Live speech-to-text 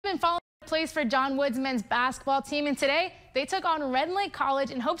been following the plays for John Wood's men's basketball team, and today they took on Red Lake College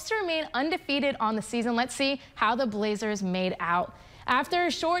in hopes to remain undefeated on the season. Let's see how the Blazers made out. After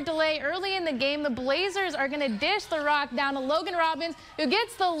a short delay early in the game, the Blazers are going to dish the rock down to Logan Robbins, who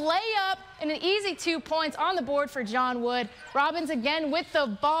gets the layup and an easy 2 points on the board for John Wood. Robbins again with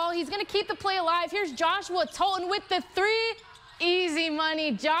the ball. He's going to keep the play alive. Here's Joshua Tolton with the three. Easy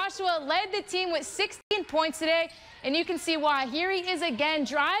money. Joshua led the team with 16 points today, and you can see why. Here he is again,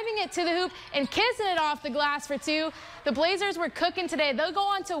 driving it to the hoop and kissing it off the glass for two. The Blazers were cooking today. They'll go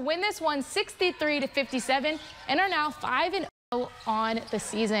on to win this one 63-57 and are now 5-0 on the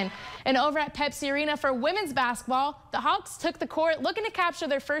season. And over at Pepsi Arena for women's basketball, the Hawks took the court looking to capture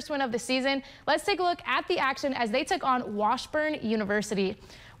their first win of the season. Let's take a look at the action as they took on Washburn University.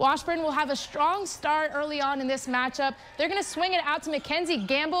 Washburn will have a strong start early on in this matchup. They're going to swing it out to Mackenzie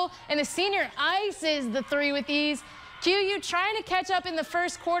Gamble, and the senior ices the three with ease. QU trying to catch up in the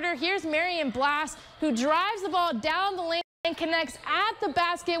first quarter. Here's Marion Blass, who drives the ball down the lane and connects at the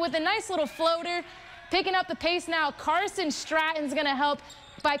basket with a nice little floater. Picking up the pace now, Carson Stratton's going to help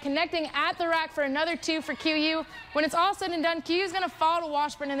by connecting at the rack for another two for QU. When it's all said and done, QU is going to fall to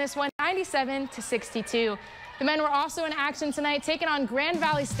Washburn in this one, 97-62. The men were also in action tonight, taking on Grand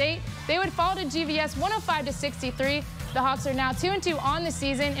Valley State. They would fall to GVS 105-63. The Hawks are now 2-2 on the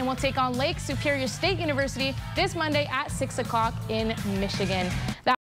season and will take on Lake Superior State University this Monday at 6 o'clock in Michigan.